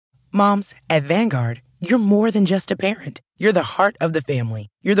Moms, at Vanguard, you're more than just a parent. You're the heart of the family.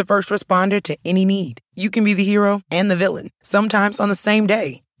 You're the first responder to any need. You can be the hero and the villain, sometimes on the same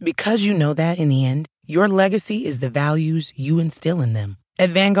day. Because you know that in the end, your legacy is the values you instill in them. At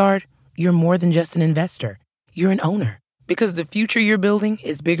Vanguard, you're more than just an investor. You're an owner. Because the future you're building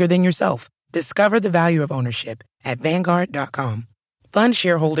is bigger than yourself. Discover the value of ownership at Vanguard.com. Fund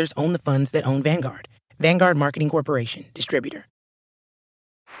shareholders own the funds that own Vanguard. Vanguard Marketing Corporation, distributor.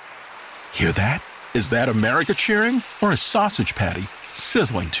 Hear that? Is that America cheering or a sausage patty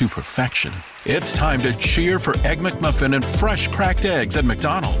sizzling to perfection? It's time to cheer for Egg McMuffin and fresh cracked eggs at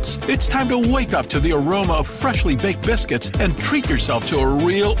McDonald's. It's time to wake up to the aroma of freshly baked biscuits and treat yourself to a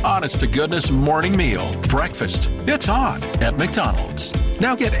real honest-to-goodness morning meal. Breakfast, it's on at McDonald's.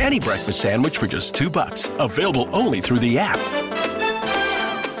 Now get any breakfast sandwich for just $2. Available only through the app.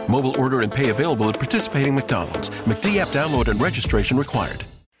 Mobile order and pay available at participating McDonald's. McD app download and registration required.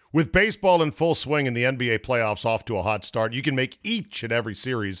 With baseball in full swing and the NBA playoffs off to a hot start, you can make each and every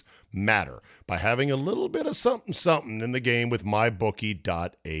series matter by having a little bit of something in the game with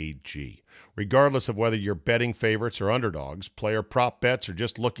MyBookie.ag. Regardless of whether you're betting favorites or underdogs, player prop bets, or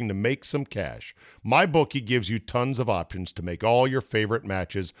just looking to make some cash, MyBookie gives you tons of options to make all your favorite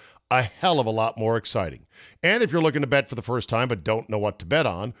matches a hell of a lot more exciting. And if you're looking to bet for the first time but don't know what to bet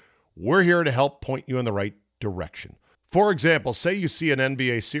on, we're here to help point you in the right direction. For example, say you see an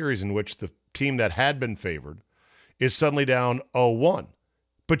NBA series in which the team that had been favored is suddenly down 0-1.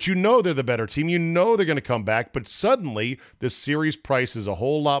 But you know they're the better team. You know they're going to come back. But suddenly, the series price is a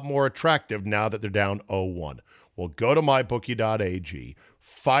whole lot more attractive now that they're down 0-1. Well, go to mybookie.ag,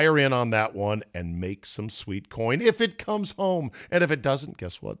 fire in on that one, and make some sweet coin if it comes home. And if it doesn't,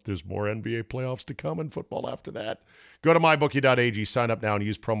 guess what? There's more NBA playoffs to come and football after that. Go to mybookie.ag, sign up now, and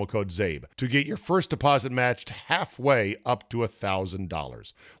use promo code ZABE to get your first deposit matched halfway up to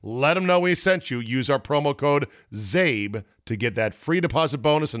 $1,000. Let them know we sent you. Use our promo code ZABE to get that free deposit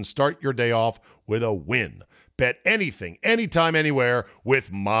bonus and start your day off with a win. Bet anything, anytime, anywhere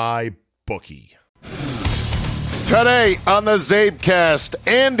with MyBookie. Today on the Zabecast,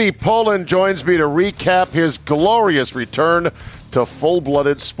 Andy Pollin joins me to recap his glorious return to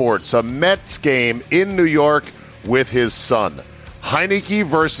full-blooded sports, a Mets game in New York with his son. Heineke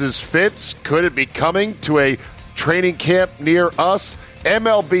versus Fitz, could it be coming to a training camp near us?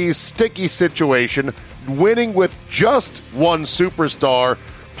 MLB's sticky situation, winning with just one superstar,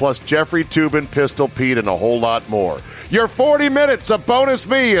 plus Jeffrey Toobin, Pistol Pete, and a whole lot more. Your 40 minutes of Bonus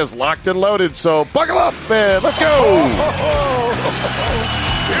Me is locked and loaded, so buckle up and let's go!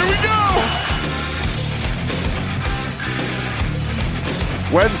 Here we go!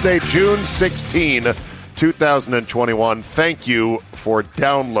 Wednesday, June 16, 2021. Thank you for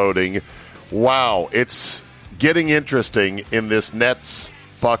downloading. Wow, it's getting interesting in this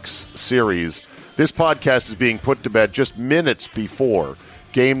Nets-Bucks series. This podcast is being put to bed just minutes before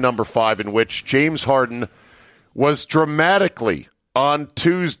game number 5, in which James Harden was dramatically on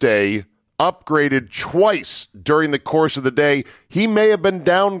Tuesday upgraded twice during the course of the day. He may have been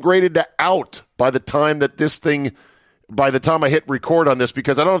downgraded to out by the time that by the time I hit record on this,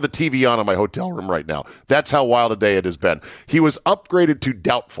 because I don't have the TV on in my hotel room right now. That's how wild a day it has been. He was upgraded to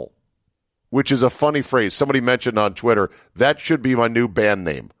doubtful, which is a funny phrase. Somebody mentioned on Twitter, that should be my new band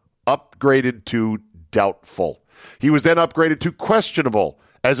name. Upgraded to doubtful. He was then upgraded to questionable,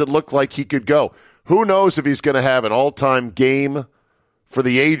 as it looked like he could go. Who knows if he's going to have an all-time game for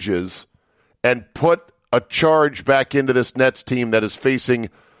the ages and put a charge back into this Nets team that is facing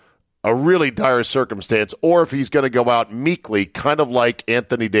a really dire circumstance, or if he's going to go out meekly, kind of like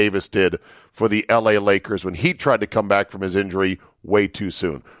Anthony Davis did for the LA Lakers when he tried to come back from his injury way too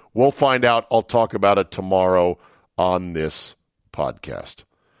soon. We'll find out. I'll talk about it tomorrow on this podcast.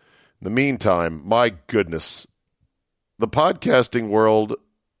 In the meantime, my goodness, the podcasting world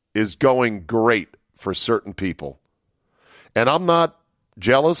is going great for certain people. And I'm not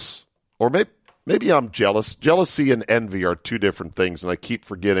jealous, or maybe I'm jealous. Jealousy and envy are two different things, and I keep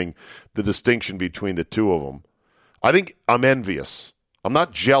forgetting the distinction between the two of them. I think I'm envious. I'm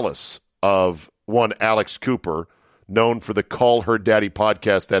not jealous of one Alex Cooper, known for the Call Her Daddy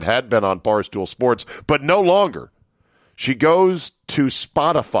podcast that had been on Barstool Sports, but no longer. She goes to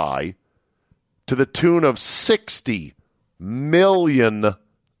Spotify to the tune of $60 million.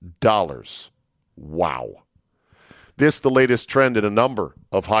 Wow. This the latest trend in a number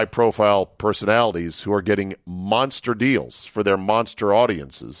of high-profile personalities who are getting monster deals for their monster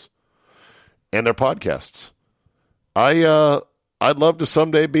audiences and their podcasts. I'd love to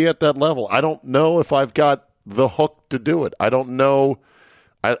someday be at that level. I don't know if I've got the hook to do it. I don't know.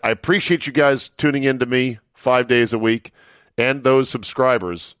 I appreciate you guys tuning in to me 5 days a week and those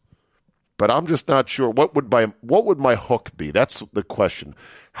subscribers but I'm just not sure. What would my hook be? That's the question.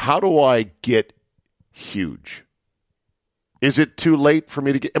 How do I get huge? Is it too late for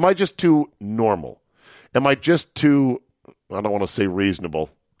me to get? Am I just too normal? Am I just too? I don't want to say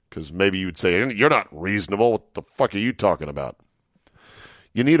reasonable, because maybe you would say you're not reasonable. What the fuck are you talking about?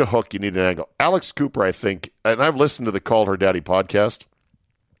 You need a hook. You need an angle. Alex Cooper, I think, and I've listened to the Call Her Daddy podcast.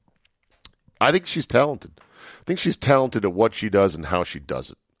 I think she's talented. I think she's talented at what she does and how she does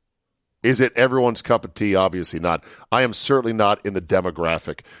it. Is it everyone's cup of tea? Obviously not. I am certainly not in the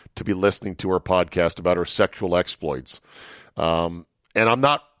demographic to be listening to her podcast about her sexual exploits. And I'm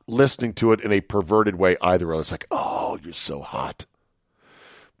not listening to it in a perverted way either. It's like, oh, you're so hot.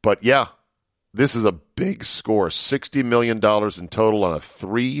 But yeah, this is a big score. $60 million in total on a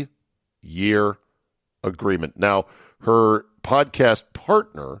 3-year agreement. Now, her podcast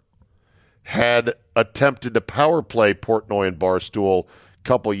partner had attempted to power play Portnoy and Barstool a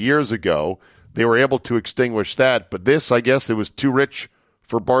couple years ago. They were able to extinguish that, but this, I guess, it was too rich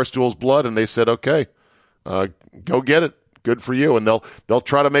for Barstool's blood, and they said, okay, go get it. Good for you. And they'll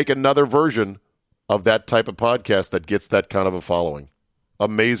try to make another version of that type of podcast that gets that kind of a following.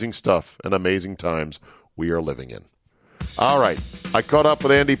 Amazing stuff and amazing times we are living in. All right. I caught up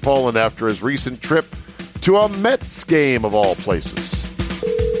with Andy Pollin after his recent trip to a Mets game of all places.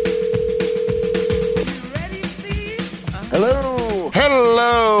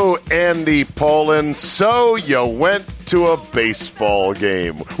 Hello, Andy Pollin. So you went to a baseball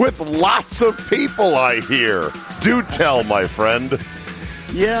game with lots of people, I hear. Do tell, my friend.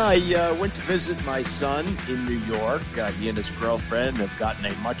 Yeah, I went to visit my son in New York. He and his girlfriend have gotten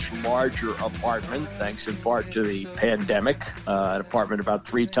a much larger apartment, thanks in part to the pandemic. An apartment about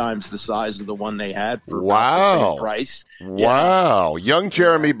 3 times the size of the one they had for about the same price. Wow. Yeah. Young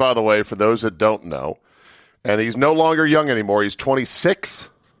Jeremy, by the way, for those that don't know, and he's no longer young anymore. He's 26.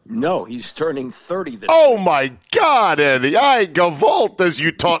 No, he's turning 30 this Oh, my God, Andy. I gavolt, as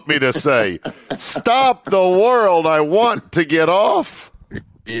you taught me to say. Stop the world. I want to get off.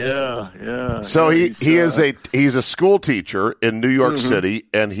 Yeah. So he's a school teacher in New York City,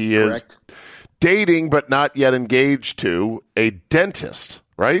 and he is dating but not yet engaged to a dentist,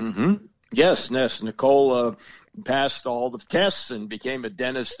 right? Mm-hmm. Yes. Nicole passed all the tests and became a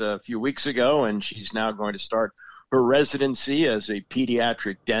dentist a few weeks ago, and she's now going to start her residency as a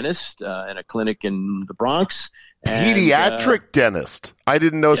pediatric dentist in a clinic in the Bronx. Pediatric dentist? I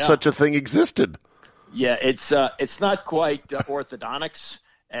didn't know such a thing existed. Yeah, it's not quite orthodontics,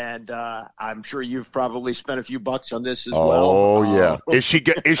 and I'm sure you've probably spent a few bucks on this as well. Oh yeah, is she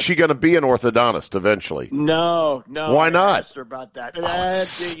going to be an orthodontist eventually? No. Why not? I asked her about that.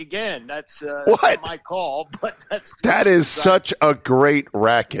 Again, that's what? my call, but that is such a great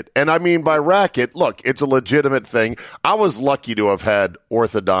racket. And I mean by racket, look, it's a legitimate thing. I was lucky to have had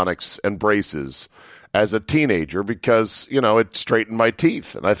orthodontics and braces as a teenager because, it straightened my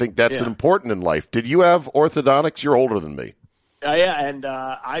teeth. And I think that's important in life. Did you have orthodontics? You're older than me. Yeah, and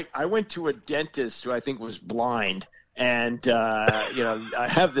I went to a dentist who I think was blind, and I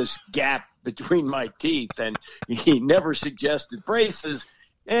have this gap between my teeth, and he never suggested braces.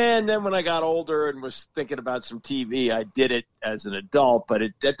 And then when I got older and was thinking about some TV, I did it as an adult. But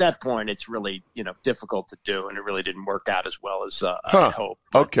at that point, it's really difficult to do, and it really didn't work out as well as I hoped.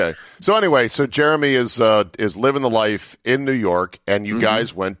 Okay. So anyway, Jeremy is living the life in New York, and you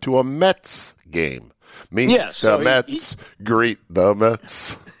guys went to a Mets game. Mets. Greet the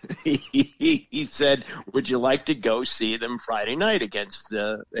Mets. He said, "Would you like to go see them Friday night against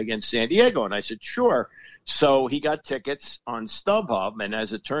San Diego?" And I said, "Sure." So he got tickets on StubHub, and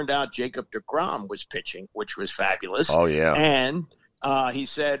as it turned out, Jacob deGrom was pitching, which was fabulous. Oh yeah. And he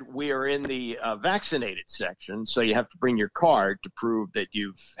said, "We are in the vaccinated section, so you have to bring your card to prove that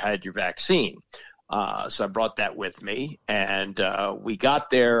you've had your vaccine." So I brought that with me, and we got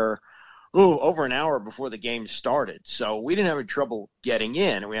there over an hour before the game started. So we didn't have any trouble getting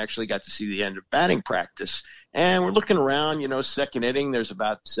in, and we actually got to see the end of batting practice. And we're looking around, second inning, there's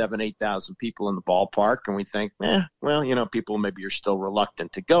about 8,000 people in the ballpark, and we think, people maybe are still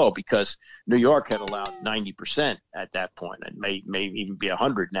reluctant to go because New York had allowed 90% at that point. It may even be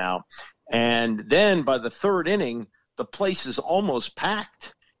 100 now. And then by the third inning, the place is almost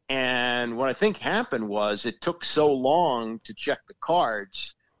packed. And what I think happened was it took so long to check the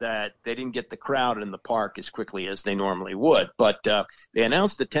cards that they didn't get the crowd in the park as quickly as they normally would. But they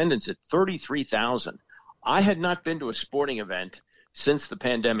announced attendance at 33,000. I had not been to a sporting event since the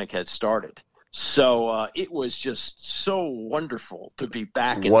pandemic had started. So it was just so wonderful to be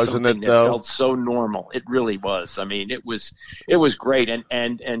back in Wasn't something it, that though? felt so normal. It really was. I mean, it was great. And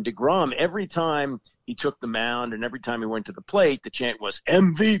DeGrom, every time he took the mound and every time he went to the plate, the chant was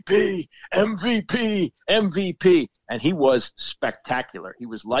MVP, MVP, MVP. And he was spectacular. He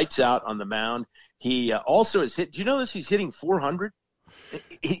was lights out on the mound. He also has hit. Do you know this? He's hitting 400.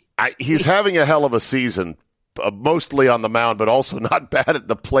 He's having a hell of a season, mostly on the mound, but also not bad at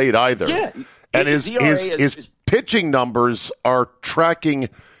the plate either. Yeah. And his pitching numbers are tracking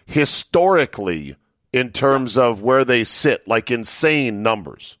historically in terms of where they sit, like insane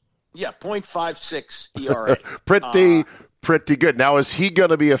numbers. Yeah, 0.56 ERA. Pretty good. Now, is he going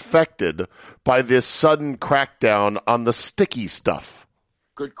to be affected by this sudden crackdown on the sticky stuff?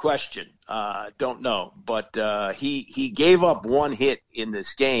 Good question. Don't know. But he gave up one hit in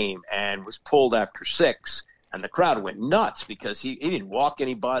this game and was pulled after 6, and the crowd went nuts because he didn't walk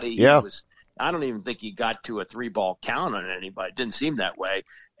anybody. Yeah. I don't even think he got to a 3-ball count on anybody. It didn't seem that way.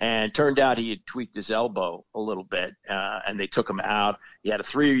 And turned out he had tweaked his elbow a little bit, and they took him out. He had a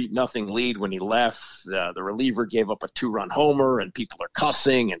 3-0 lead when he left. The reliever gave up a 2-run homer, and people are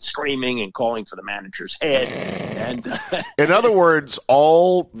cussing and screaming and calling for the manager's head. And in other words,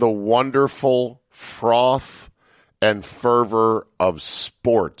 all the wonderful froth and fervor of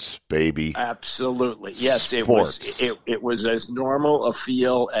sports, baby. Absolutely. Yes, sports. It was as normal a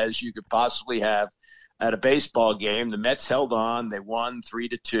feel as you could possibly have at a baseball game. The Mets held on. They won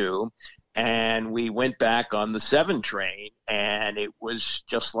 3-2, and we went back on the 7 train, and it was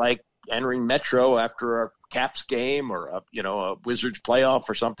just like entering Metro after a Caps game or a Wizards playoff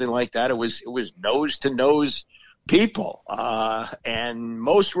or something like that. It was nose to nose people, and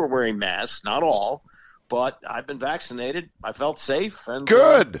most were wearing masks, not all. But I've been vaccinated. I felt safe. And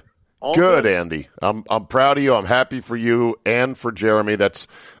good. Good, Andy. I'm proud of you. I'm happy for you and for Jeremy. That's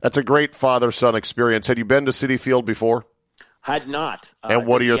a great father-son experience. Had you been to Citi Field before? Had not. And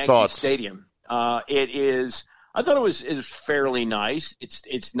what are your Yankee thoughts? Stadium. It is. I thought it was fairly nice.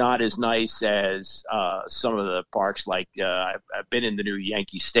 It's not as nice as some of the parks. Like I've been in the new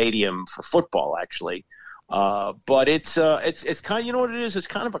Yankee Stadium for football, actually. But it's kind of, you know what it is? It's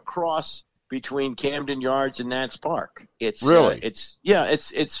kind of a cross between Camden Yards and Nats Park. It's really, it's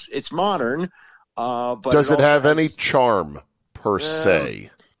modern. But does it have has, any charm per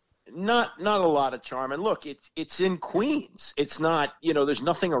se? Not a lot of charm. And look, it's in Queens. It's not, there's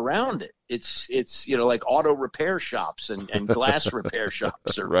nothing around it. It's like auto repair shops and glass repair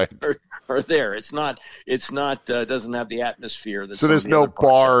shops are right. are there. It's not doesn't have the atmosphere that. So there's no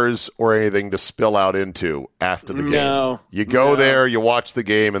bars or anything to spill out into after the game. No, you go there, you watch the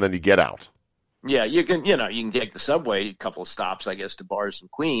game, and then you get out. Yeah, you can take the subway a couple of stops, I guess, to bars in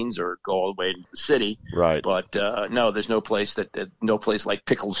Queens or go all the way to the city. Right. But no, there's no place like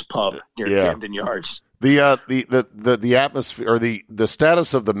Pickles Pub near Camden Yards. The atmosphere or the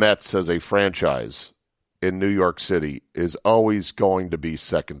status of the Mets as a franchise in New York City is always going to be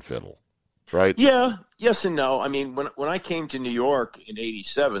second fiddle, right? Yeah, yes and no. I mean, when I came to New York in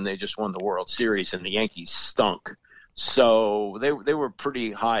 '87, they just won the World Series and the Yankees stunk. So they were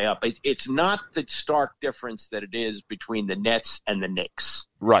pretty high up. It's not the stark difference that it is between the Nets and the Knicks.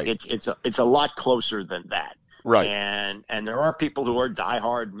 Right. It's a lot closer than that. Right. And there are people who are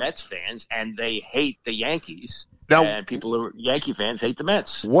diehard Mets fans and they hate the Yankees. Now, and people who are Yankee fans hate the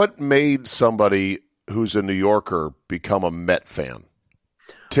Mets. What made somebody who's a New Yorker become a Met fan?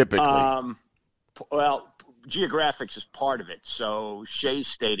 Typically. Well, geographics is part of it. So Shea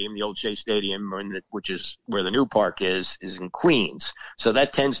Stadium, the old Shea Stadium, which is where the new park is in Queens. So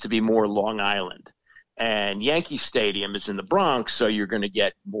that tends to be more Long Island. And Yankee Stadium is in the Bronx, so you're going to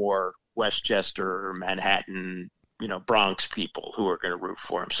get more Westchester, Manhattan, Bronx people who are going to root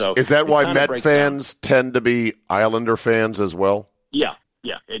for him. So is that why Met fans tend to be Islander fans as well? Yeah.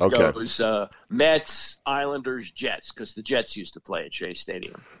 Yeah, it goes Mets, Islanders, Jets, because the Jets used to play at Shea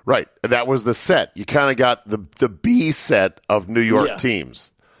Stadium. Right. That was the set. You kind of got the B set of New York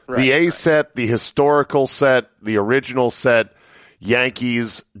teams. Right, the A set, the historical set, the original set,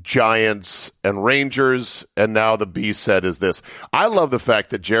 Yankees, Giants, and Rangers, and now the B set is this. I love the fact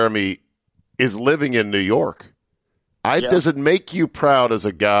that Jeremy is living in New York. Does it make you proud as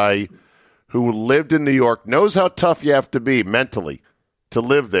a guy who lived in New York, knows how tough you have to be mentally to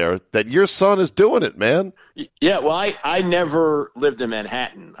live there, that your son is doing it, man? Yeah, well, I never lived in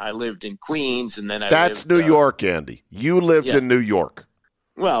Manhattan. I lived in Queens, and then That's New York, Andy. You lived in New York.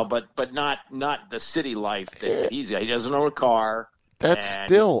 Well, but not the city life that he's got. He doesn't own a car.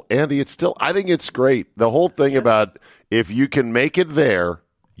 Andy, I think it's great. The whole thing about if you can make it there,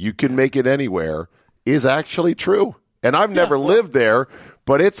 you can make it anywhere is actually true. And I've never lived there,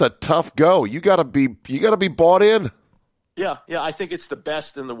 but it's a tough go. You got to be bought in. Yeah, I think it's the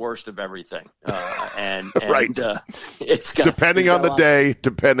best and the worst of everything, and right. It's depending on the day,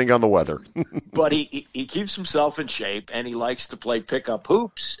 depending on the weather. But he keeps himself in shape, and he likes to play pickup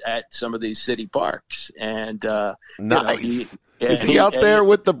hoops at some of these city parks. And nice. Is he out there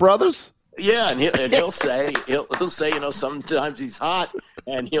with the brothers? Yeah, and he'll say sometimes he's hot,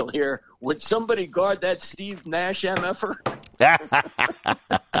 and he'll hear, "Would somebody guard that Steve Nash MFer?"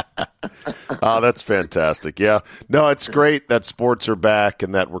 Oh, that's fantastic. Yeah. No, it's great that sports are back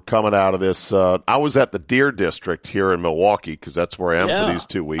and that we're coming out of this. I was at the Deer District here in Milwaukee because that's where I am for these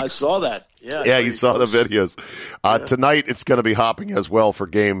 2 weeks. I saw that. Yeah, you saw the videos. Tonight it's going to be hopping as well for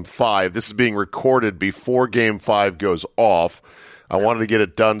Game 5. This is being recorded before Game 5 goes off. I wanted to get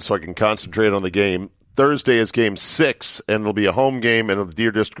it done so I can concentrate on the game. Thursday is Game 6, and it'll be a home game, and the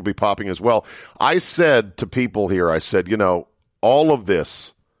Deer District will be popping as well. I said to people here, all of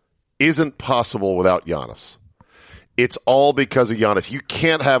this isn't possible without Giannis. It's all because of Giannis. You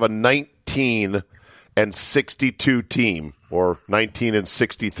can't have a 19-62 team or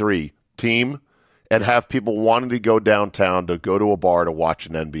 19-63 team and have people wanting to go downtown to go to a bar to watch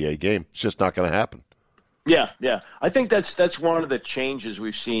an NBA game. It's just not going to happen. Yeah. I think that's one of the changes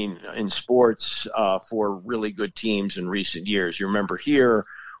we've seen in sports for really good teams in recent years. You remember here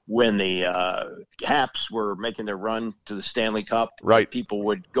when the Caps were making their run to the Stanley Cup, right? People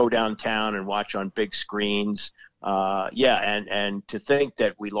would go downtown and watch on big screens. And to think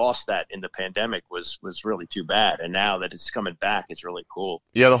that we lost that in the pandemic was really too bad. And now that it's coming back, it's really cool.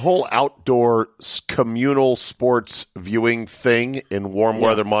 Yeah, the whole outdoor communal sports viewing thing in warm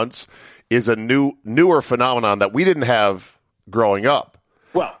weather months is a newer phenomenon that we didn't have growing up.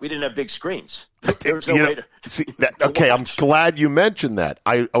 Well, we didn't have big screens. There was no way to see that. Okay, I'm glad you mentioned that.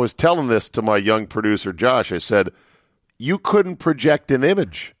 I was telling this to my young producer, Josh. I said, you couldn't project an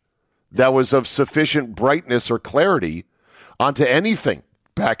image that was of sufficient brightness or clarity onto anything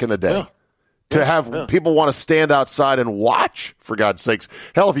back in the day to have people want to stand outside and watch, for God's sakes.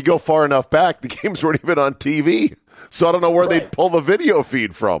 Hell, if you go far enough back, the games weren't even on TV. So I don't know where they'd pull the video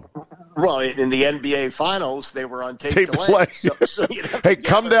feed from. Well, in the NBA Finals, they were on tape delay. So hey,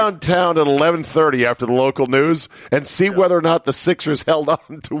 come downtown at 11:30 after the local news and see whether or not the Sixers held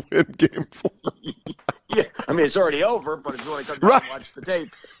on to win Game 4. Yeah, I mean, it's already over, but if you want to come down and watch the tape,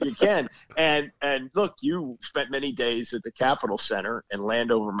 you can. And look, you spent many days at the Capitol Center in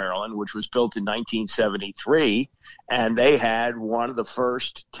Landover, Maryland, which was built in 1973, and they had one of the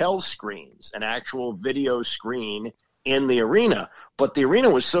first telescreens, an actual video screen in the arena. But the arena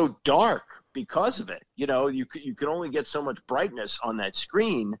was so dark because of it. You could only get so much brightness on that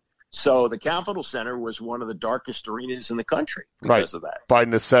screen. So the Capitol Center was one of the darkest arenas in the country because of that. By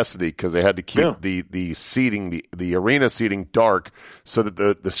necessity, because they had to keep the seating, the arena seating dark so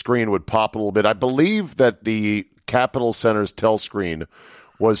that the screen would pop a little bit. I believe that the Capitol Center's telescreen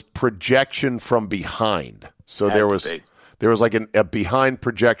was projection from behind. So there was like a behind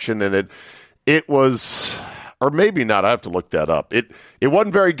projection, and it was, or maybe not. I have to look that up. It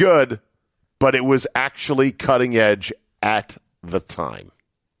wasn't very good, but it was actually cutting edge at the time.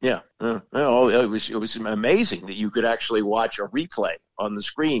 Yeah, it was amazing that you could actually watch a replay on the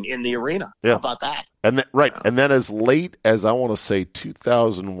screen in the arena. Yeah. How about that? And and then as late as I want to say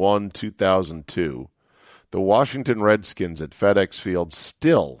 2001, 2002, the Washington Redskins at FedEx Field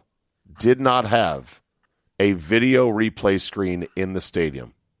still did not have a video replay screen in the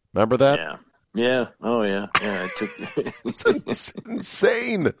stadium. Remember that? Yeah. Yeah. Oh, yeah. Yeah. It's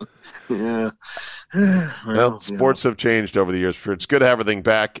insane. Yeah. Well, sports have changed over the years. It's good to have everything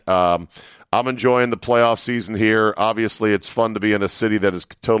back. I'm enjoying the playoff season here. Obviously, it's fun to be in a city that is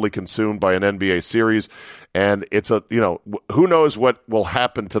totally consumed by an NBA series. And it's who knows what will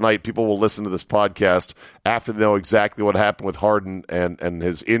happen tonight. People will listen to this podcast after they know exactly what happened with Harden and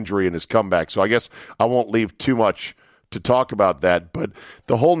his injury and his comeback. So I guess I won't leave too much to talk about that. But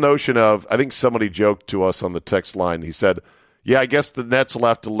the whole notion of, I think somebody joked to us on the text line. He said, yeah, I guess the Nets will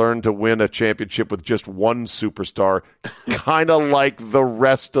have to learn to win a championship with just one superstar, kind of like the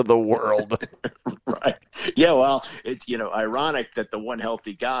rest of the world. Right. Yeah, well, it's ironic that the one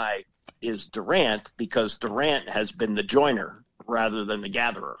healthy guy is Durant, because Durant has been the joiner rather than the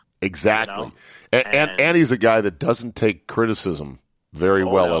gatherer. Exactly. And he's a guy that doesn't take criticism very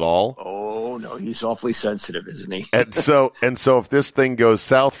well at all. Oh, no, he's awfully sensitive, isn't he? and so if this thing goes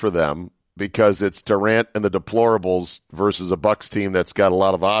south for them, because it's Durant and the deplorables versus a Bucks team that's got a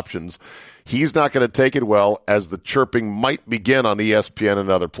lot of options, he's not going to take it well, as the chirping might begin on ESPN and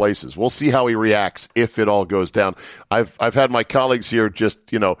other places. We'll see how he reacts if it all goes down. I've had my colleagues here just,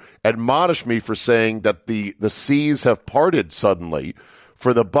 admonish me for saying that the seas have parted suddenly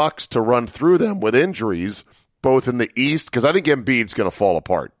for the Bucks to run through them with injuries, both in the East, because I think Embiid's going to fall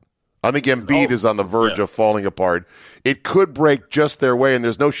apart. I think Embiid is on the verge of falling apart. It could break just their way, and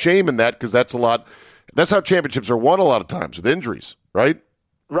there's no shame in that because that's how championships are won a lot of times, with injuries, right?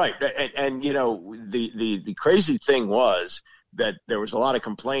 Right. And you know, the crazy thing was that there was a lot of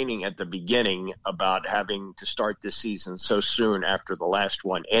complaining at the beginning about having to start this season so soon after the last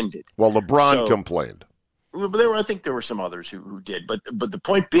one ended. Well, LeBron complained. But I think there were some others who did. But the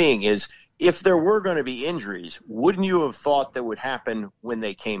point being is, if there were going to be injuries, wouldn't you have thought that would happen when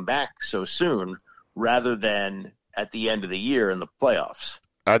they came back so soon rather than at the end of the year in the playoffs?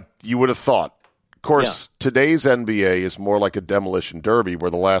 You would have thought. Of course, today's NBA is more like a demolition derby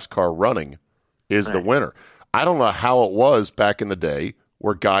where the last car running is the winner. I don't know how it was back in the day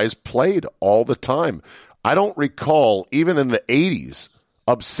where guys played all the time. I don't recall, even in the 80s,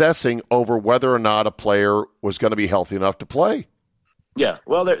 obsessing over whether or not a player was going to be healthy enough to play. Yeah,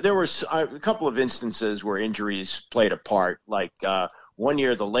 well, there were a couple of instances where injuries played a part. Like one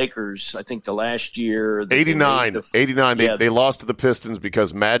year, the Lakers, I think the last year. 89, they lost to the Pistons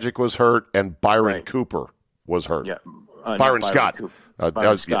because Magic was hurt and Byron Cooper was hurt. Yeah, Byron Scott.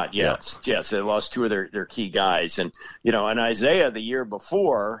 Byron Scott, yes. They lost two of their key guys. And, you know, and Isaiah the year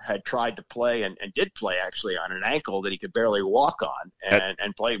before had tried to play and did play actually on an ankle that he could barely walk on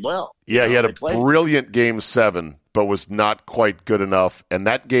and played well. Yeah, he had a brilliant Game 7, but was not quite good enough. And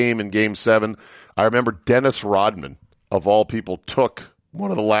that game in Game 7, I remember Dennis Rodman, of all people, took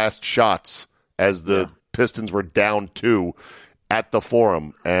one of the last shots as the Pistons were down 2 at the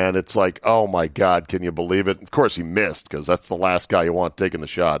Forum, and it's like, oh my God, can you believe it? Of course he missed, because that's the last guy you want taking the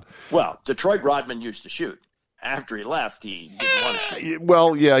shot. Well, Detroit Rodman used to shoot. After he left, he didn't want to shoot.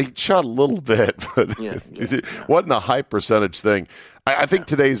 Well, yeah, he shot a little bit, but it wasn't a high percentage thing. I think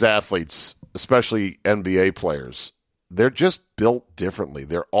today's athletes, especially NBA players, they're just built differently.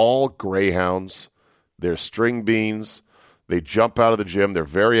 They're all greyhounds. They're string beans. They jump out of the gym. They're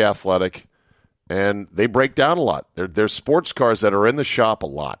very athletic. And they break down a lot. They're sports cars that are in the shop a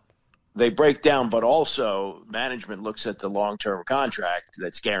lot. They break down, but also management looks at the long-term contract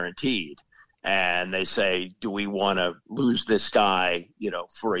that's guaranteed, and they say, do we want to lose this guy,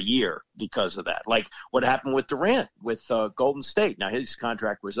 for a year because of that? Like what happened with Durant with Golden State. Now, his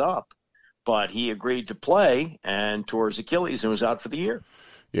contract was up, but he agreed to play and tore his Achilles and was out for the year.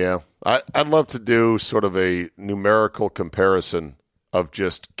 Yeah. I'd love to do sort of a numerical comparison of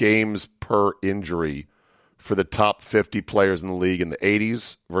just games per injury for the top 50 players in the league in the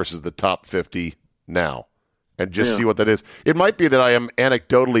 80s versus the top 50 now, and just see what that is. It might be that I am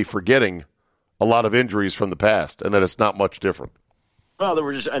anecdotally forgetting a lot of injuries from the past and that it's not much different. Well, there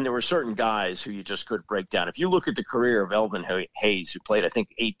were certain guys who you just couldn't break down. If you look at the career of Elvin Hayes, who played, I think,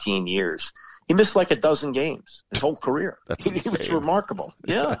 18 years, he missed like a dozen games his whole career. He was remarkable.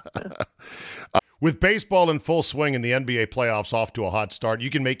 Yeah. With baseball in full swing and the NBA playoffs off to a hot start, you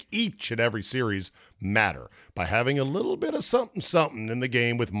can make each and every series matter by having a little bit of something in the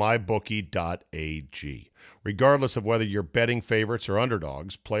game with MyBookie.ag. Regardless of whether you're betting favorites or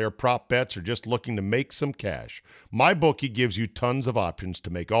underdogs, player prop bets, or just looking to make some cash, MyBookie gives you tons of options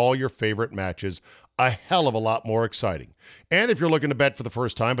to make all your favorite matches a hell of a lot more exciting. And if you're looking to bet for the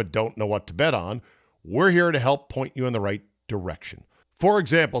first time but don't know what to bet on, we're here to help point you in the right direction. For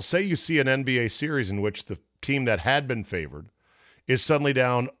example, say you see an NBA series in which the team that had been favored is suddenly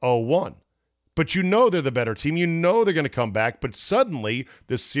down 0-1. But you know they're the better team. You know they're going to come back. But suddenly,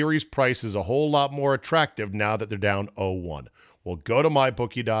 the series price is a whole lot more attractive now that they're down 0-1. Well, go to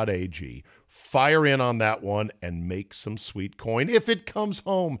MyBookie.ag, fire in on that one, and make some sweet coin if it comes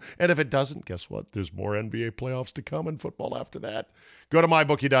home. And if it doesn't, guess what? There's more NBA playoffs to come and football after that. Go to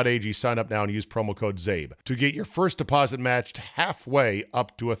MyBookie.ag, sign up now, and use promo code ZABE to get your first deposit matched halfway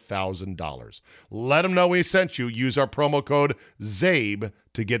up to $1,000. Let them know we sent you. Use our promo code ZABE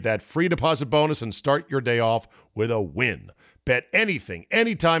to get that free deposit bonus and start your day off with a win. Bet anything,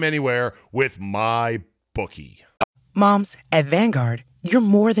 anytime, anywhere with MyBookie. Moms, at Vanguard, you're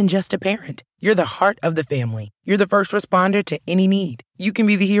more than just a parent. You're the heart of the family. You're the first responder to any need. You can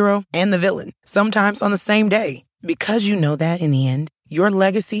be the hero and the villain, sometimes on the same day. Because you know that in the end, your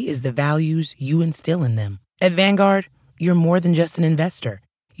legacy is the values you instill in them. At Vanguard, you're more than just an investor.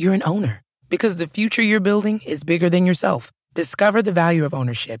 You're an owner. Because the future you're building is bigger than yourself. Discover the value of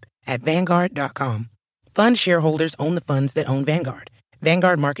ownership at Vanguard.com. Fund shareholders own the funds that own Vanguard.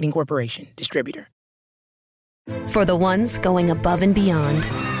 Vanguard Marketing Corporation, distributor. For the ones going above and beyond.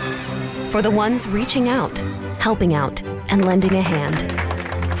 For the ones reaching out, helping out, and lending a hand.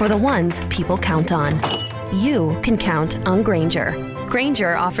 For the ones people count on. You can count on Grainger.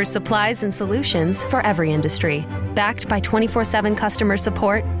 Grainger offers supplies and solutions for every industry. Backed by 24/7 customer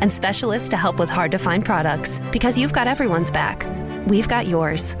support and specialists to help with hard-to-find products. Because you've got everyone's back. We've got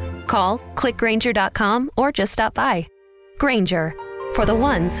yours. Call, click Grainger.com, or just stop by. Grainger, for the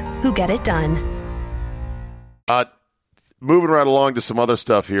ones who get it done. Moving right along to some other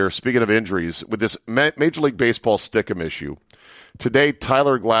stuff here. Speaking of injuries, with this Major League Baseball Stickum issue, today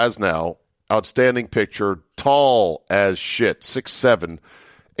Tyler Glasnow, outstanding pitcher, tall as shit, 6'7",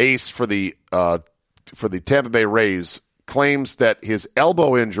 ace for the Tampa Bay Rays, claims that his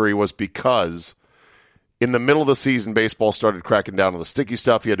elbow injury was because in the middle of the season, baseball started cracking down on the sticky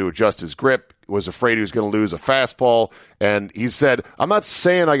stuff. He had to adjust his grip, was afraid he was going to lose a fastball. And he said, I'm not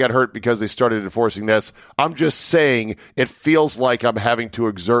saying I got hurt because they started enforcing this. I'm just saying it feels like I'm having to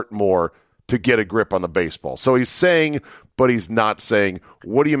exert more to get a grip on the baseball. So he's saying, but he's not saying.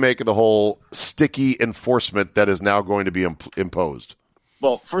 What do you make of the whole sticky enforcement that is now going to be imposed?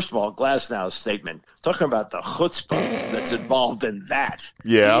 Well, first of all, Glasnow's statement, talking about the chutzpah that's involved in that.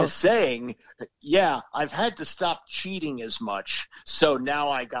 Yeah. He is saying, yeah, I've had to stop cheating as much, so now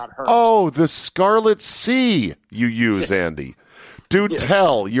I got hurt. Oh, the Scarlet C you use, Andy. Do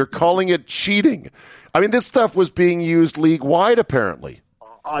tell. You're calling it cheating. I mean, this stuff was being used league-wide, apparently.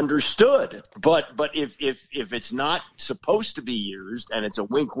 Understood. But if it's not supposed to be used and it's a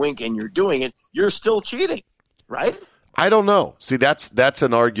wink-wink and you're doing it, you're still cheating, right? I don't know. See, that's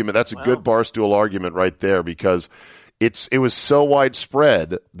an argument. That's a good Barstool argument right there, because it was so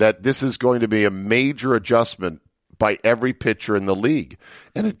widespread that this is going to be a major adjustment by every pitcher in the league.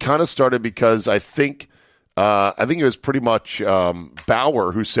 And it kind of started because I think it was pretty much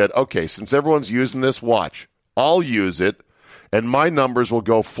Bauer who said, okay, since everyone's using this, watch. I'll use it, and my numbers will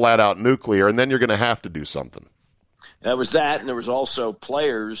go flat out nuclear, and then you're going to have to do something. That was that, and there was also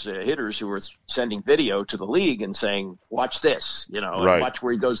players, hitters, who were sending video to the league and saying, watch this, and watch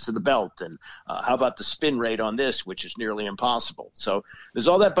where he goes to the belt, and how about the spin rate on this, which is nearly impossible. So there's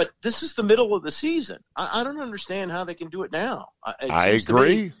all that, but this is the middle of the season. I don't understand how they can do it now. I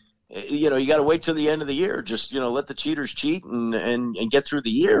agree. You got to wait till the end of the year. Just, let the cheaters cheat and get through the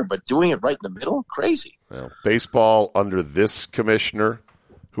year, but doing it right in the middle, crazy. Well, baseball under this commissioner,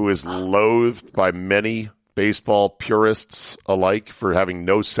 who is loathed by many baseball purists alike for having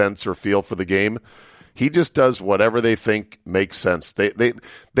no sense or feel for the game. He just does whatever they think makes sense. They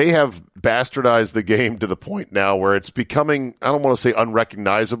have bastardized the game to the point now where it's becoming, I don't want to say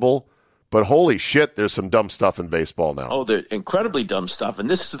unrecognizable, but holy shit, there's some dumb stuff in baseball now. Oh, they're incredibly dumb stuff. And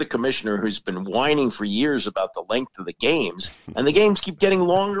this is the commissioner who's been whining for years about the length of the games, and the games keep getting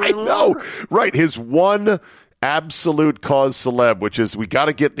longer and longer. I know, right. His one absolute cause celeb, which is we got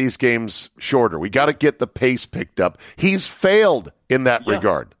to get these games shorter. We got to get the pace picked up. He's failed in that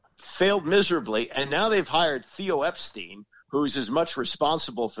regard. Failed miserably. And now they've hired Theo Epstein, who's as much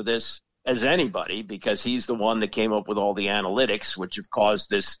responsible for this as anybody, because he's the one that came up with all the analytics, which have caused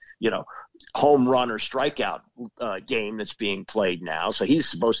this, home run or strikeout game that's being played now. So he's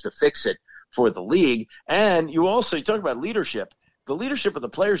supposed to fix it for the league. And you talk about leadership. The leadership of the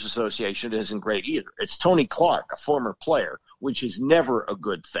Players Association isn't great either. It's Tony Clark, a former player, which is never a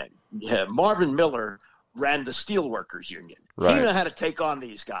good thing. Yeah, Marvin Miller ran the Steelworkers Union. Right. He knew how to take on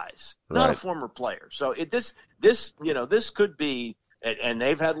these guys, not a former player. So this could be, and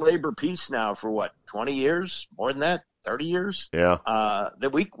they've had labor peace now for 20 years, more than that, 30 years. Yeah.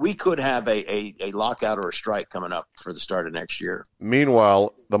 That we could have a lockout or a strike coming up for the start of next year.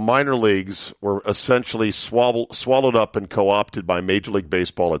 Meanwhile, the minor leagues were essentially swallowed up and co-opted by Major League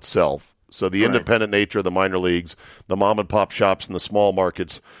Baseball itself. So the independent nature of the minor leagues, the mom and pop shops and the small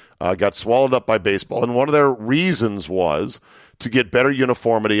markets got swallowed up by baseball. And one of their reasons was to get better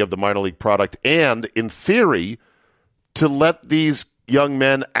uniformity of the minor league product and, in theory, to let these young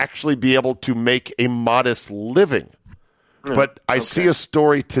men actually be able to make a modest living. But I see a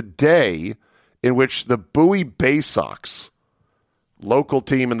story today in which the Bowie Bay Sox, local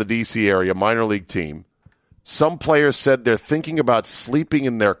team in the D.C. area, minor league team, some players said they're thinking about sleeping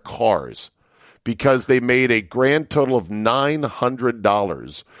in their cars because they made a grand total of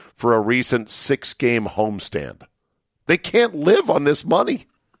 $900 for a recent 6-game homestand. They can't live on this money.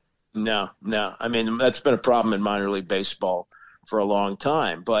 No. I mean, that's been a problem in minor league baseball for a long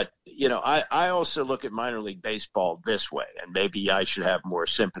time. But, I also look at minor league baseball this way, and maybe I should have more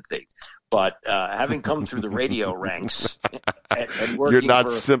sympathy. But having come through the radio ranks and working, you're not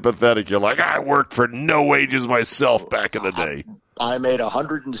sympathetic. You're like, I worked for no wages myself back in the day. I made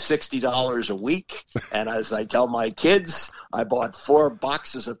 $160 a week, and as I tell my kids, I bought 4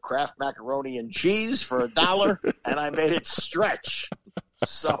 boxes of Kraft macaroni and cheese for $1, and I made it stretch.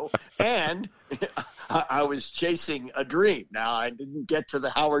 So, and I was chasing a dream. Now, I didn't get to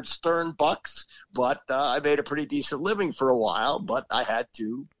the Howard Stern bucks, but I made a pretty decent living for a while, but I had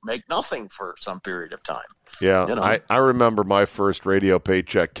to make nothing for some period of time. Yeah, you know? I remember my first radio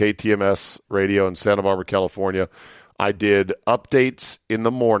paycheck, KTMS radio in Santa Barbara, California. I did updates in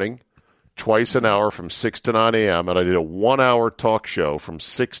the morning, twice an hour from 6 to 9 a.m., and I did a 1-hour talk show from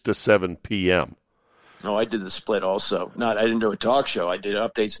 6 to 7 p.m. No, I did the split also. I didn't do a talk show. I did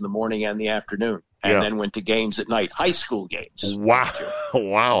updates in the morning and the afternoon, and then went to games at night, high school games.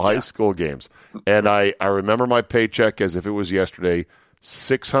 Wow, high school games. And I remember my paycheck as if it was yesterday,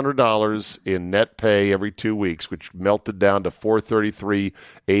 $600 in net pay every 2 weeks, which melted down to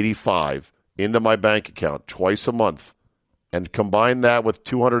 $433.85 into my bank account twice a month. And combine that with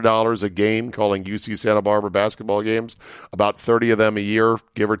 $200 a game calling UC Santa Barbara basketball games, about 30 of them a year,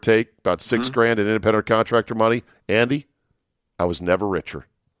 give or take, about $6,000 in independent contractor money. Andy, I was never richer.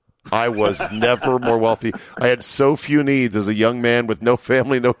 I was never more wealthy. I had so few needs as a young man with no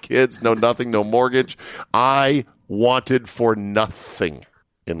family, no kids, no nothing, no mortgage. I wanted for nothing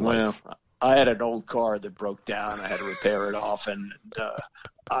in life. Well, I had an old car that broke down. I had to repair it off, and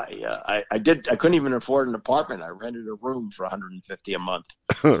I couldn't even afford an apartment. I rented a room for $150 a month.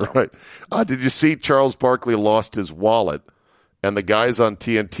 So. Right. Did you see Charles Barkley lost his wallet, and the guys on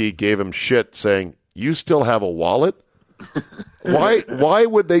TNT gave him shit saying, "You still have a wallet?" Why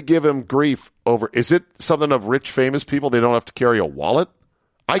would they give him grief over? Is it something of rich, famous people? They don't have to carry a wallet.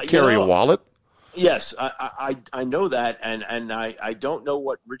 I carry a wallet. Yes, I know that, and I don't know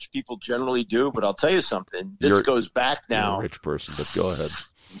what rich people generally do, but I'll tell you something. This goes back now. You're a rich person, but go ahead.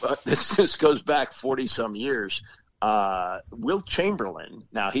 But this goes back 40-some years. Wilt Chamberlain,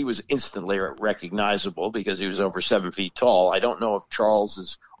 now he was instantly recognizable because he was over 7 feet tall. I don't know if Charles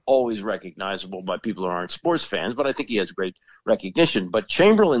is always recognizable by people who aren't sports fans, but I think he has great recognition. But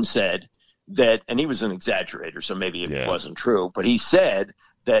Chamberlain said that, and he was an exaggerator, so maybe it wasn't true, but he said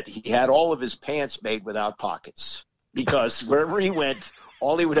that he had all of his pants made without pockets because wherever he went,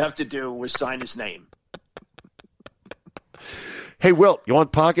 all he would have to do was sign his name. Hey, Wilt, you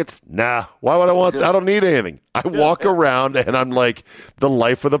want pockets? Nah. Why would I want? I don't need anything. I walk around and I'm like the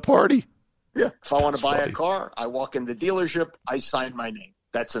life of the party. Yeah. If I want to buy a car, I walk in the dealership, I sign my name.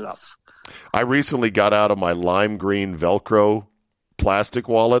 That's enough. I recently got out of my lime green Velcro plastic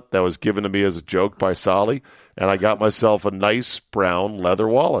wallet that was given to me as a joke by Solly, and I got myself a nice brown leather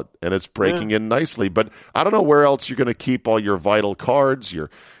wallet, and it's breaking in nicely. But I don't know where else you're going to keep all your vital cards, your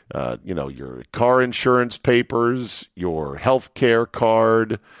car insurance papers, your health care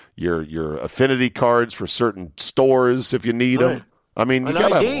card, your affinity cards for certain stores if you need them. I mean, you got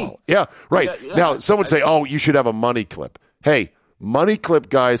to have a wallet. Yeah, right. Now, someone say, oh, you should have a money clip. Hey, money clip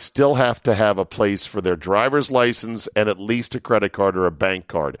guys still have to have a place for their driver's license and at least a credit card or a bank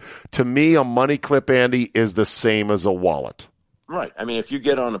card. To me, a money clip, Andy, is the same as a wallet. Right. I mean, if you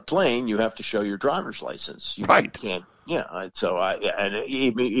get on a plane, you have to show your driver's license. You can't. Yeah. So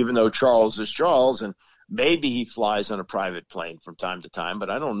even though Charles is Charles, and maybe he flies on a private plane from time to time,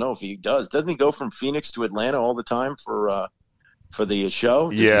 but I don't know if he does. Doesn't he go from Phoenix to Atlanta all the time for the show?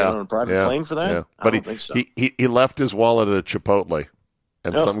 Does he get on a private plane for that? Yeah. But don't think so. He left his wallet at Chipotle,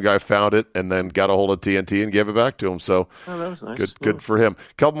 and some guy found it and then got a hold of TNT and gave it back to him. So that was nice. Good for him.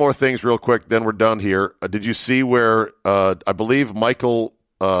 A couple more things real quick, then we're done here. Did you see where I believe Michael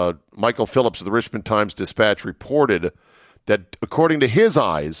Phillips of the Richmond Times-Dispatch reported that, according to his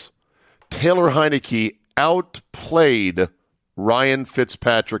eyes, Taylor Heineke outplayed Ryan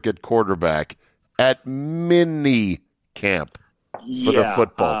Fitzpatrick at quarterback at mini camp for the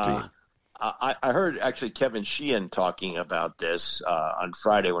football team. I heard actually Kevin Sheehan talking about this on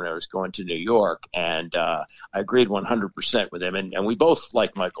Friday when I was going to New York, and I agreed 100% with him. And we both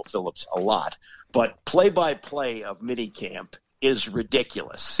like Michael Phillips a lot. But play-by-play of minicamp is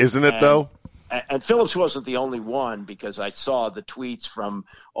ridiculous. Isn't it, though? And Phillips wasn't the only one, because I saw the tweets from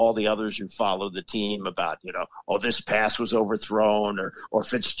all the others who followed the team about, this pass was overthrown, or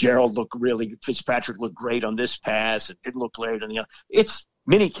Fitzpatrick looked great on this pass. It didn't look great on the other. It's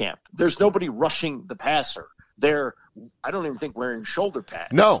minicamp. There's nobody rushing the passer. They're, I don't even think, wearing shoulder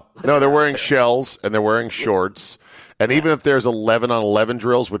pads. No, they're wearing shells and they're wearing shorts. And even if there's 11-on-11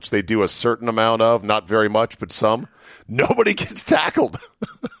 drills, which they do a certain amount of, not very much, but some, nobody gets tackled.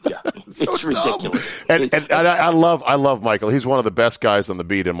 Yeah, it's ridiculous. And I love Michael. He's one of the best guys on the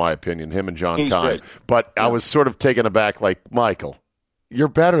beat, in my opinion, him and John Kine. But I was sort of taken aback, like, Michael, you're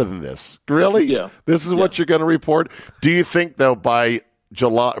better than this. Really? Yeah. This is what you're going to report? Do you think, though, by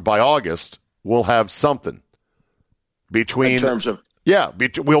August, we'll have something between Yeah.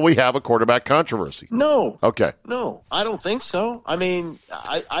 Will we have a quarterback controversy? No. Okay. No, I don't think so. I mean,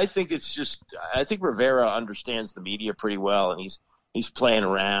 I think it's just – I think Rivera understands the media pretty well, and he's playing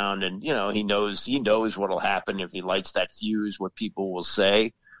around, and, you know, he knows what will happen if he lights that fuse, what people will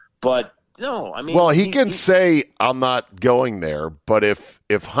say. But, no, I mean – Well, he can say, I'm not going there, but if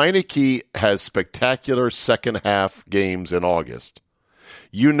Heineke has spectacular second-half games in August,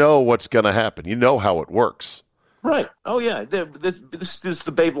 you know what's going to happen. You know how it works. Right. Oh, yeah. This is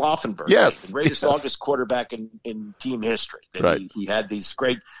the Babe Laufenberg. Yes. Right? The greatest August quarterback in team history. Right. He had these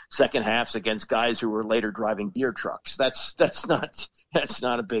great second halves against guys who were later driving beer trucks. That's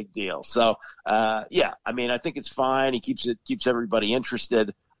not a big deal. So, yeah, I mean, I think it's fine. He keeps everybody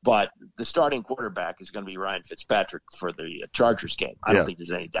interested. But the starting quarterback is going to be Ryan Fitzpatrick for the Chargers game. I don't think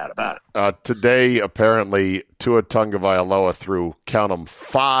there's any doubt about it. Today, apparently, Tua Tagovailoa threw, count them,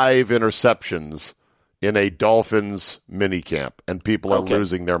 5 interceptions in a Dolphins minicamp, and people are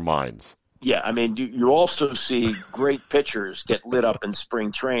losing their minds. Yeah, I mean, you also see great pitchers get lit up in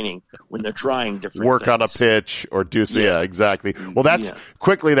spring training when they're trying different work things. On a pitch or do so. Yeah, exactly. Well,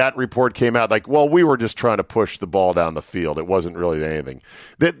 quickly that report came out like, well, we were just trying to push the ball down the field. It wasn't really anything.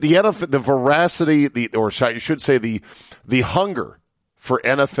 The veracity, I should say the hunger for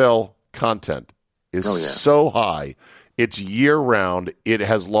NFL content is so high. It's year round. It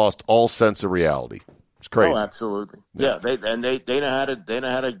has lost all sense of reality. It's crazy. Oh, absolutely. Yeah, they know how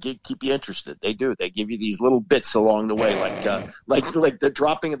to keep you interested. They do. They give you these little bits along the way, like the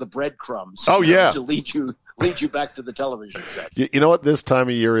dropping of the breadcrumbs. Oh, yeah, to lead you back to the television set. You know what this time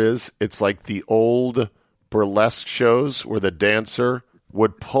of year is? It's like the old burlesque shows where the dancer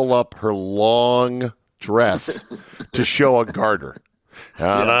would pull up her long dress to show a garter.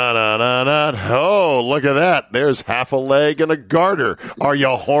 Oh, look at that! There's half a leg and a garter. Are you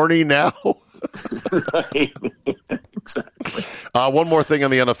horny now? Right. Exactly. One more thing on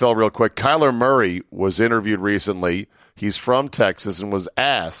the NFL real quick. Kyler Murray was interviewed recently. He's from Texas and was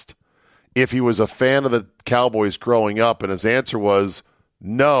asked if he was a fan of the Cowboys growing up, and his answer was,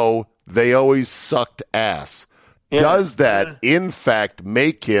 no, they always sucked ass. Yeah. Does that, in fact,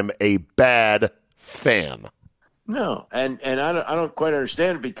 make him a bad fan? No, and I don't quite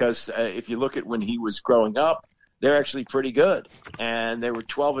understand it because if you look at when he was growing up, they're actually pretty good, and they were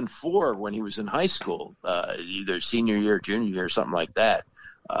 12-4 when he was in high school, either senior year, junior year, something like that.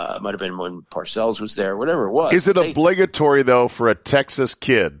 It might have been when Parcells was there, whatever it was. Is it obligatory though for a Texas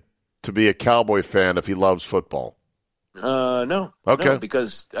kid to be a Cowboy fan if he loves football? No. Okay. No,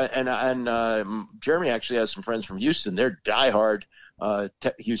 because and Jeremy actually has some friends from Houston. They're diehard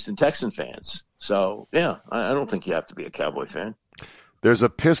Houston Texan fans. So yeah, I don't think you have to be a Cowboy fan. There's a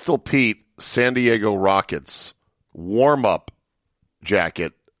Pistol Pete San Diego Rockets warm-up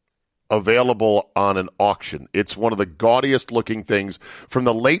jacket available on an auction. It's one of the gaudiest looking things from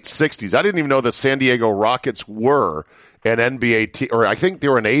the late 60s. I didn't even know the San Diego Rockets were an NBA team, or I think they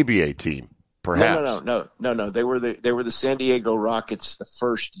were an ABA team, perhaps. No. They were the San Diego Rockets the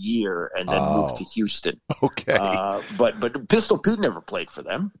first year and then moved to Houston. Okay. But Pistol Pete never played for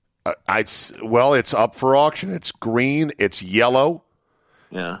them. It's up for auction. It's green. It's yellow.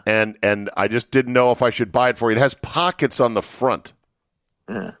 Yeah. And I just didn't know if I should buy it for you. It has pockets on the front.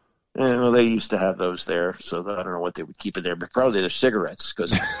 Yeah. Well, they used to have those there, so I don't know what they would keep in there, but probably they're cigarettes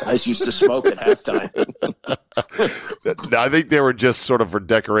because guys used to smoke at halftime. I think they were just sort of for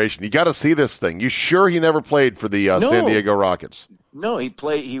decoration. You got to see this thing. You sure he never played for the San Diego Rockets? No, he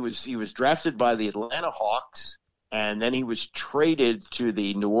played. He was drafted by the Atlanta Hawks, and then he was traded to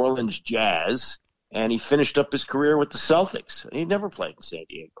the New Orleans Jazz. And he finished up his career with the Celtics. He never played in San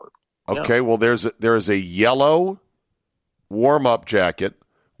Diego. Okay, well, there is a yellow warm-up jacket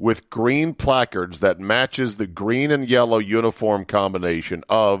with green placards that matches the green and yellow uniform combination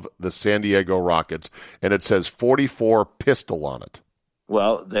of the San Diego Rockets, and it says 44 Pistol on it.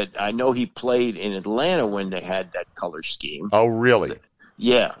 Well, I know he played in Atlanta when they had that color scheme. Oh, really?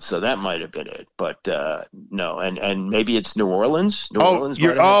 Yeah, so that might have been it, but no, and maybe it's New Orleans.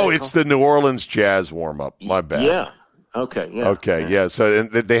 It's the New Orleans Jazz warm up. My bad. Yeah. Okay. Yeah. Okay. Yeah. So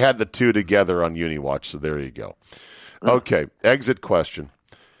they had the two together on UniWatch. So there you go. Okay. Exit question.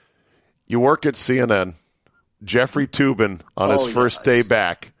 You work at CNN. Jeffrey Toobin on his first day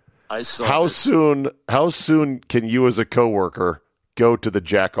back. I saw. How soon can you as a coworker go to the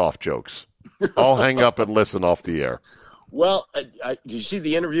jack off jokes? I'll hang up and listen off the air. Well, did you see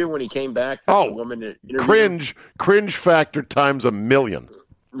the interview when he came back? Oh, the woman cringe factor times 1,000,000.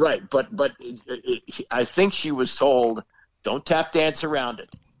 Right, but I think she was told, don't tap dance around it.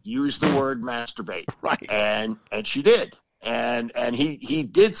 Use the word masturbate. Right. And she did. And he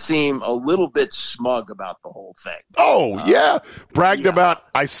did seem a little bit smug about the whole thing. Oh, yeah. Bragged about,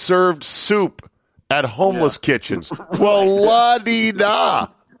 I served soup at homeless kitchens. Well, la-dee-da.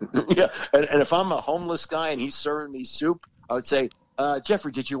 Yeah, and if I'm a homeless guy and he's serving me soup, I would say,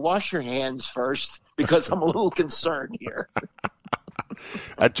 Jeffrey, did you wash your hands first? Because I'm a little concerned here.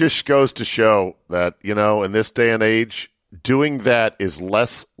 That just goes to show that, in this day and age, doing that is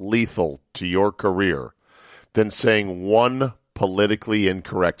less lethal to your career than saying one politically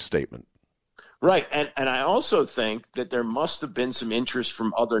incorrect statement. Right. And I also think that there must have been some interest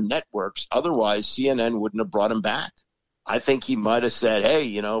from other networks. Otherwise, CNN wouldn't have brought him back. I think he might have said,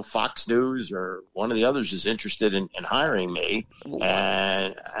 hey, Fox News or one of the others is interested in hiring me,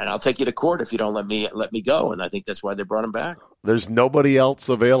 and I'll take you to court if you don't let me go. And I think that's why they brought him back. There's nobody else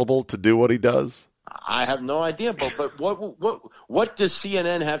available to do what he does? I have no idea. But what does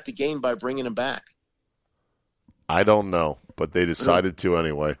CNN have to gain by bringing him back? I don't know, but they decided to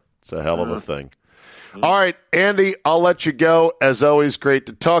anyway. It's a hell of a thing. All right, Andy, I'll let you go. As always, great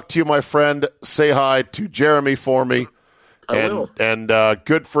to talk to you, my friend. Say hi to Jeremy for me. And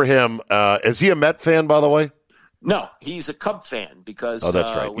good for him. Is he a Met fan, by the way? No, he's a Cub fan because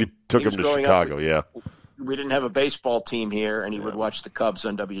that's right. You took him to Chicago, yeah. We didn't have a baseball team here, and he would watch the Cubs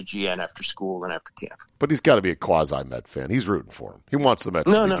on WGN after school and after camp. But he's got to be a quasi-Met fan. He's rooting for him. He wants the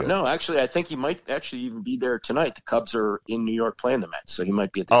Mets to be good. No. Actually, I think he might actually even be there tonight. The Cubs are in New York playing the Mets, so he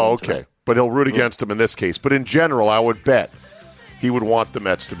might be at the game okay. tonight. But he'll root against them in this case. But in general, I would bet he would want the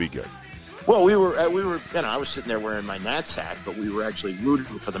Mets to be good. Well, we were. I was sitting there wearing my Nats hat, but we were actually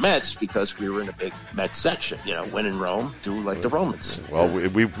rooting for the Mets because we were in a big Mets section. Win in Rome, do like the Romans. Well,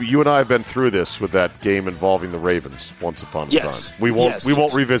 you and I have been through this with that game involving the Ravens once upon a time. We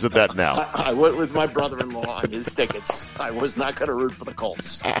won't revisit that now. I went with my brother-in-law on his tickets. I was not going to root for the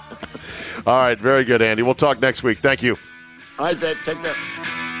Colts. All right, very good, Andy. We'll talk next week. Thank you. All right, Dave. Take care.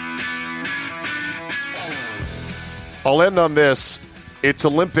 I'll end on this. It's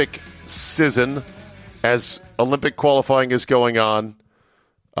Olympic season as Olympic qualifying is going on.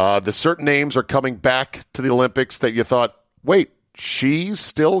 The certain names are coming back to the Olympics that you thought, wait, she's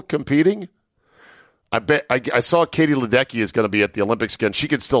still competing? I saw Katie Ledecky is going to be at the Olympics again. She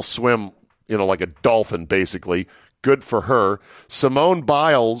can still swim, like a dolphin, basically. Good for her. Simone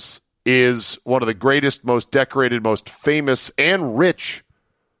Biles is one of the greatest, most decorated, most famous, and rich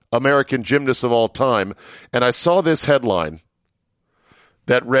American gymnasts of all time. And I saw this headline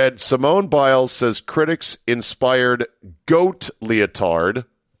that read, Simone Biles says critics inspired GOAT leotard,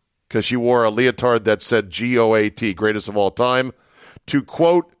 because she wore a leotard that said GOAT, greatest of all time, to,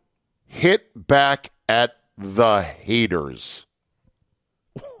 quote, hit back at the haters.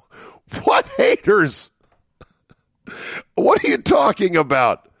 What haters? What are you talking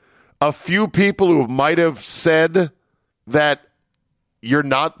about? A few people who might have said that you're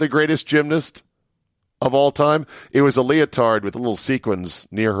not the greatest gymnast of all time? It was a leotard with little sequins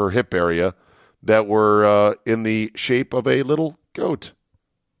near her hip area that were in the shape of a little goat.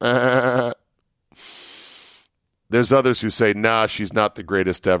 There's others who say, nah, she's not the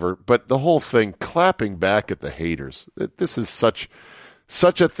greatest ever. But the whole thing, clapping back at the haters, this is such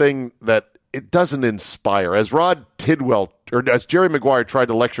a thing that it doesn't inspire. As Rod Tidwell, or as Jerry Maguire tried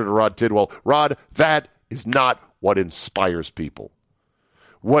to lecture to Rod Tidwell, Rod, that is not what inspires people.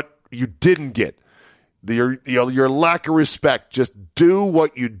 What you didn't get, your lack of respect. Just do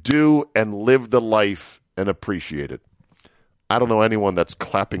what you do and live the life and appreciate it. I don't know anyone that's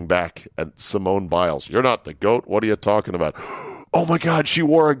clapping back at Simone Biles. You're not the GOAT. What are you talking about? Oh, my God, she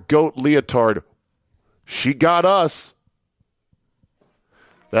wore a GOAT leotard. She got us.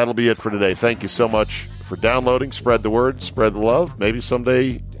 That'll be it for today. Thank you so much for downloading. Spread the word. Spread the love. Maybe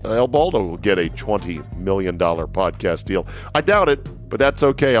someday El Baldo will get a $20 million podcast deal. I doubt it, but that's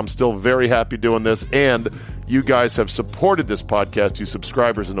okay. I'm still very happy doing this, and you guys have supported this podcast, you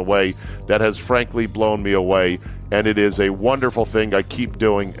subscribers, in a way that has frankly blown me away, and it is a wonderful thing I keep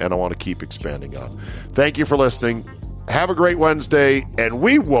doing and I want to keep expanding on. Thank you for listening. Have a great Wednesday, and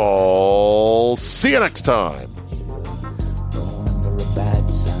we will see you next time.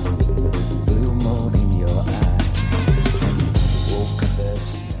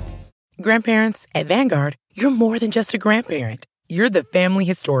 Grandparents, at Vanguard, you're more than just a grandparent. You're the family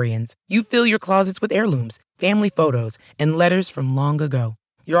historians. You fill your closets with heirlooms, family photos, and letters from long ago.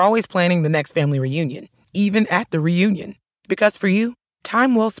 You're always planning the next family reunion, even at the reunion. Because for you,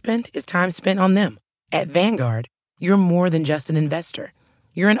 time well spent is time spent on them. At Vanguard, you're more than just an investor.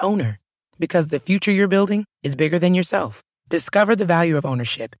 You're an owner. Because the future you're building is bigger than yourself. Discover the value of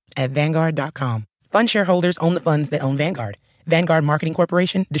ownership at Vanguard.com. Fund shareholders own the funds that own Vanguard. Vanguard Marketing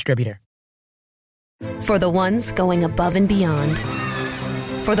Corporation, distributor. For the ones going above and beyond.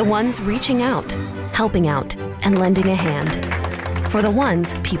 For the ones reaching out, helping out, and lending a hand. For the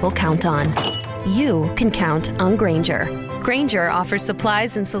ones people count on. You can count on Grainger. Grainger offers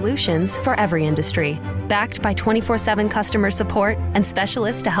supplies and solutions for every industry, backed by 24/7 customer support and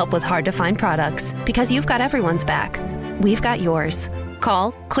specialists to help with hard-to-find products. Because you've got everyone's back. We've got yours.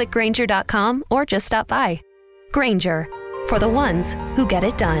 Call, click Grainger.com, or just stop by. Grainger, for the ones who get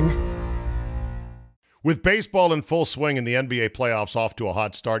it done. With baseball in full swing and the NBA playoffs off to a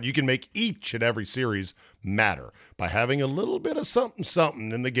hot start, you can make each and every series matter by having a little bit of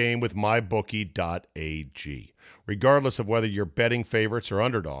something in the game with MyBookie.ag. Regardless of whether you're betting favorites or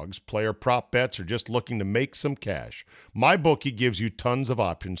underdogs, player prop bets, or just looking to make some cash, MyBookie gives you tons of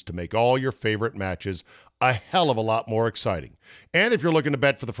options to make all your favorite matches a hell of a lot more exciting. And if you're looking to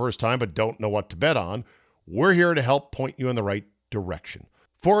bet for the first time but don't know what to bet on, we're here to help point you in the right direction.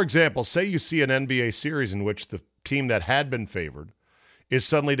 For example, say you see an NBA series in which the team that had been favored is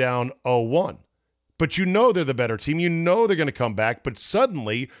suddenly down 0-1. But you know they're the better team. You know they're going to come back. But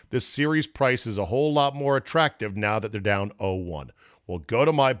suddenly, the series price is a whole lot more attractive now that they're down 0-1. Well, go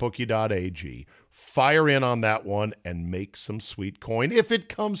to MyBookie.ag, fire in on that one, and make some sweet coin if it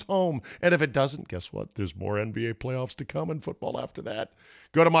comes home. And if it doesn't, guess what? There's more NBA playoffs to come and football after that.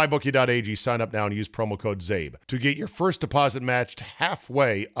 Go to MyBookie.ag, sign up now, and use promo code ZABE to get your first deposit matched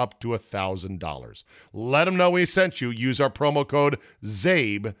halfway up to $1,000. Let them know we sent you. Use our promo code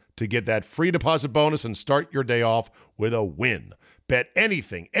ZABE to get that free deposit bonus and start your day off with a win. Bet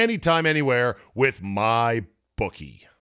anything, anytime, anywhere with MyBookie.